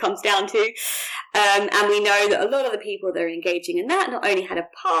basically what it comes down to. And we know that a lot of the people that are engaging in that not only had a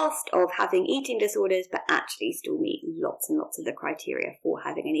past of having eating disorders, but actually still meet lots and lots of the criteria for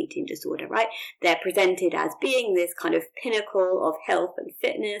having an eating disorder, right? They're presented as being this kind of pinnacle of health and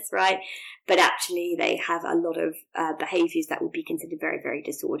fitness, right? But actually they have a lot of behaviours that would be considered very, very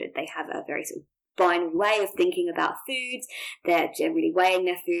disordered. They have a very sort of binary way of thinking about foods. They're generally weighing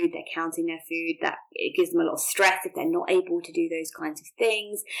their food, they're counting their food. That it gives them a lot of stress if they're not able to do those kinds of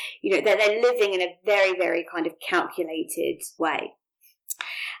things. They're living in a very, very kind of calculated way.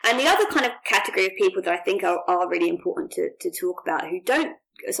 And the other kind of category of people that I think are really important to talk about, who don't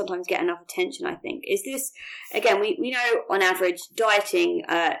sometimes get enough attention, I think, is this. Again, we know on average dieting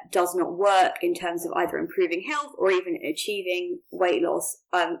does not work in terms of either improving health or even achieving weight loss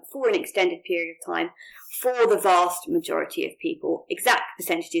for an extended period of time for the vast majority of people. Exact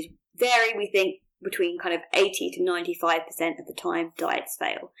percentages vary, we think, between kind of 80 to 95% of the time diets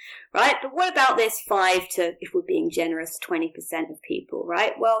fail, right? But what about this 5 to, if we're being generous, 20% of people,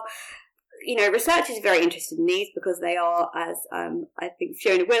 right? Well, research is very interested in these because they are, as I think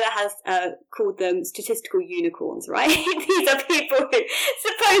Fiona Willer has called them, statistical unicorns, right? These are people who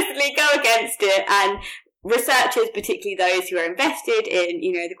supposedly go against it, and researchers, particularly those who are invested in,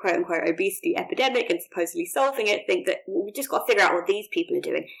 the quote-unquote obesity epidemic and supposedly solving it, think that we've just got to figure out what these people are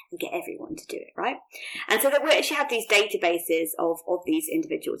doing and get everyone to do it, right? And so that we actually have these databases of these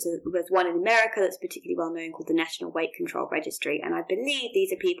individuals. So there's one in America that's particularly well known called the National Weight Control Registry, and I believe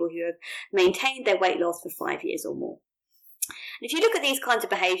these are people who have maintained their weight loss for 5 years or more. And if you look at these kinds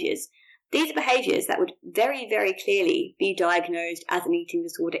of behaviours, these are behaviours that would very, very clearly be diagnosed as an eating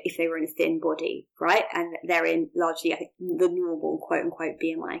disorder if they were in a thin body, right? And they're in largely, I think, the normal quote-unquote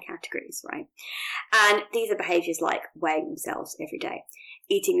BMI categories, right? And these are behaviours like weighing themselves every day,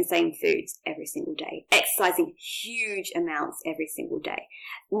 eating the same foods every single day, exercising huge amounts every single day,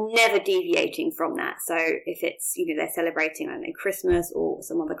 never deviating from that. So if it's, they're celebrating, I don't know, Christmas or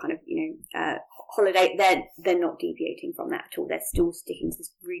some other kind of, holiday, they're not deviating from that at all. They're still sticking to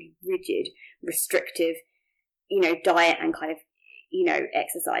this really rigid, restrictive, diet and kind of,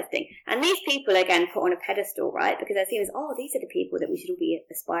 exercise thing. And these people, again, put on a pedestal, right? Because they're seen as, these are the people that we should all be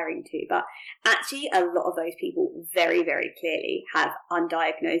aspiring to. But actually, a lot of those people very, very clearly have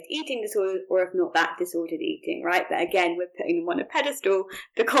undiagnosed eating disorders, or if not that, disordered eating, right? But again, we're putting them on a pedestal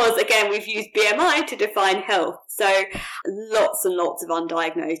because, again, we've used BMI to define health. So lots and lots of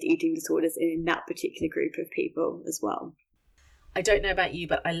undiagnosed eating disorders in that particular group of people as well. I don't know about you,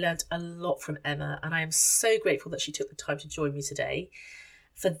 but I learned a lot from Emma, and I am so grateful that she took the time to join me today.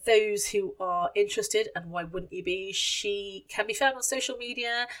 For those who are interested, and why wouldn't you be, she can be found on social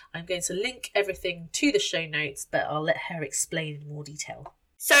media. I'm going to link everything to the show notes, but I'll let her explain in more detail.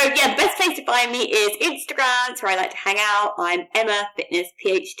 So yeah, the best place to find me is Instagram. It's where I like to hang out. I'm Emma Fitness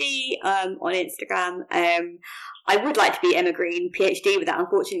PhD on Instagram. I would like to be Emma Green, PhD, but that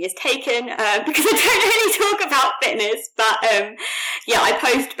unfortunately is taken because I don't really talk about fitness. But I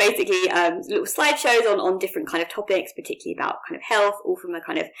post basically little slideshows on different kind of topics, particularly about kind of health, all from a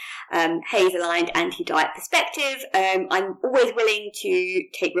kind of Hays-aligned anti-diet perspective. I'm always willing to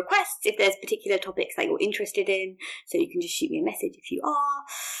take requests if there's particular topics that you're interested in, so you can just shoot me a message if you are.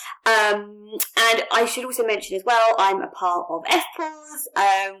 And I should also mention as well, I'm a part of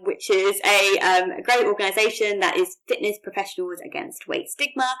FPAWS, which is a great organisation that is Fitness Professionals Against Weight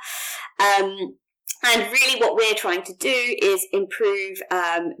Stigma. And really what we're trying to do is improve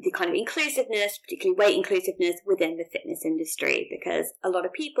the kind of inclusiveness, particularly weight inclusiveness within the fitness industry, because a lot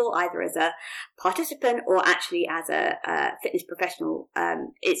of people, either as a participant or actually as a fitness professional,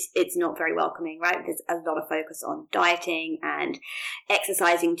 it's not very welcoming, right? There's a lot of focus on dieting and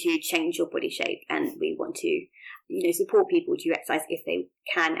exercising to change your body shape, and we want to support people to exercise if they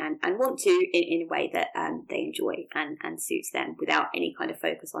can and want to in a way that they enjoy and suits them, without any kind of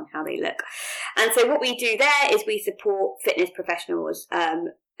focus on how they look. And so what we do there is we support fitness professionals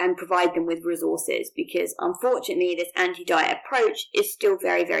and provide them with resources, because unfortunately this anti-diet approach is still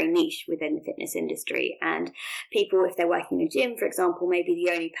very, very niche within the fitness industry. And people, if they're working in a gym, for example, may be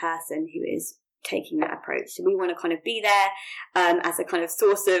the only person who is taking that approach. So we want to kind of be there as a kind of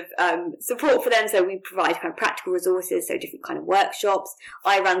source of support for them. So we provide kind of practical resources, so different kind of workshops.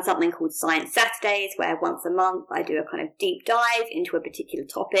 I run something called Science Saturdays, where once a month I do a kind of deep dive into a particular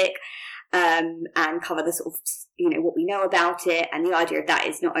topic and cover the sort of, what we know about it. And the idea of that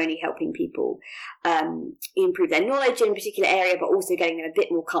is not only helping people improve their knowledge in a particular area, but also getting them a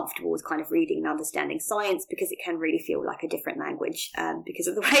bit more comfortable with kind of reading and understanding science, because it can really feel like a different language because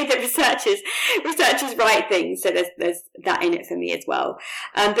of the way that researchers write things. So there's that in it for me as well.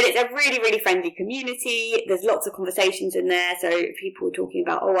 But it's a really, really friendly community. There's lots of conversations in there. So people are talking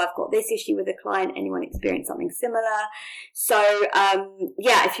about, I've got this issue with a client. Anyone experience something similar? So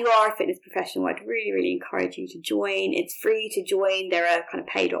if you are a fitness professional, I'd really, really encourage you to join. It's free to join. There are kind of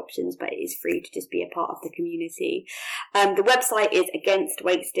paid options, but it is free to just be a part of the community. The website is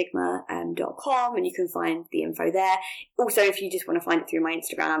againstweightstigma.com, and you can find the info there. Also, if you just want to find it through my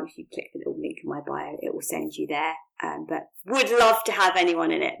Instagram, if you click the little link in my bio, it will send you there. But would love to have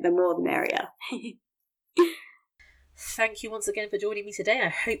anyone in it. The more the merrier. Thank you once again for joining me today. I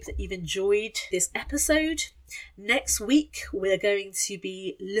hope that you've enjoyed this episode. Next week, we're going to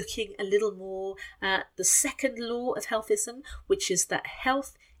be looking a little more at the second law of healthism, which is that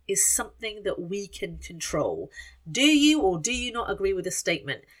health is something that we can control. Do you or do you not agree with this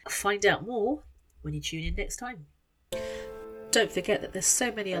statement? Find out more when you tune in next time. Don't forget that there's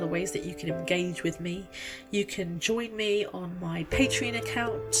so many other ways that you can engage with me. You can join me on my Patreon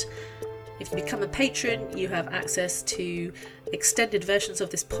account. If you become a patron, you have access to extended versions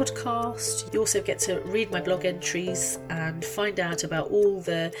of this podcast. You also get to read my blog entries and find out about all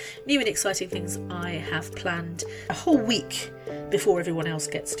the new and exciting things I have planned a whole week before everyone else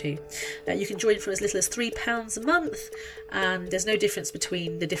gets to. You can join for as little as £3 a month, and there's no difference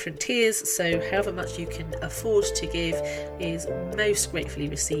between the different tiers, so however much you can afford to give is most gratefully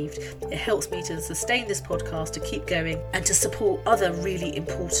received. It helps me to sustain this podcast, to keep going, and to support other really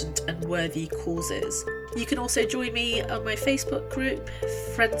important and worthy causes. You can also join me on my Facebook group,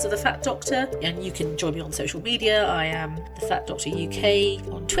 Friends of the Fat Doctor, and you can join me on social media. I am the Fat Doctor UK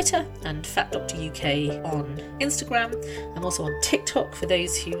on Twitter and Fat Doctor UK on Instagram. I'm also on TikTok for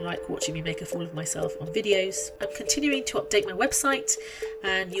those who like watching me make a fool of myself on videos. I'm continuing to update my website,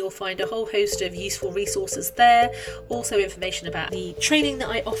 and you'll find a whole host of useful resources there. Also information about the training that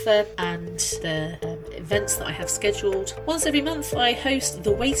I offer and the events that I have scheduled. Once every month I host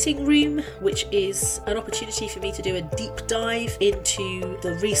The Waiting Room, which is an opportunity for me to do a deep dive into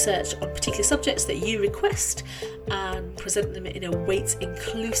the research on particular subjects that you request and present them in a weight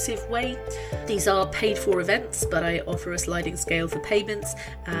inclusive way. These are paid for events, but I offer a sliding scale for payments,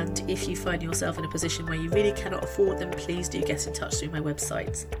 and if you find yourself in a position where you really cannot afford them, please do get in touch through my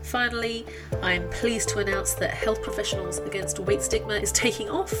website. Finally, I am pleased to announce that Health Professionals Against Weight Stigma is taking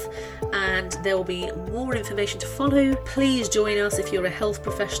off, and there will be more information to follow. Please join us if you're a health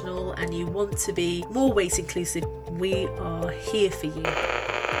professional and you want to be more weight inclusive. We are here for you.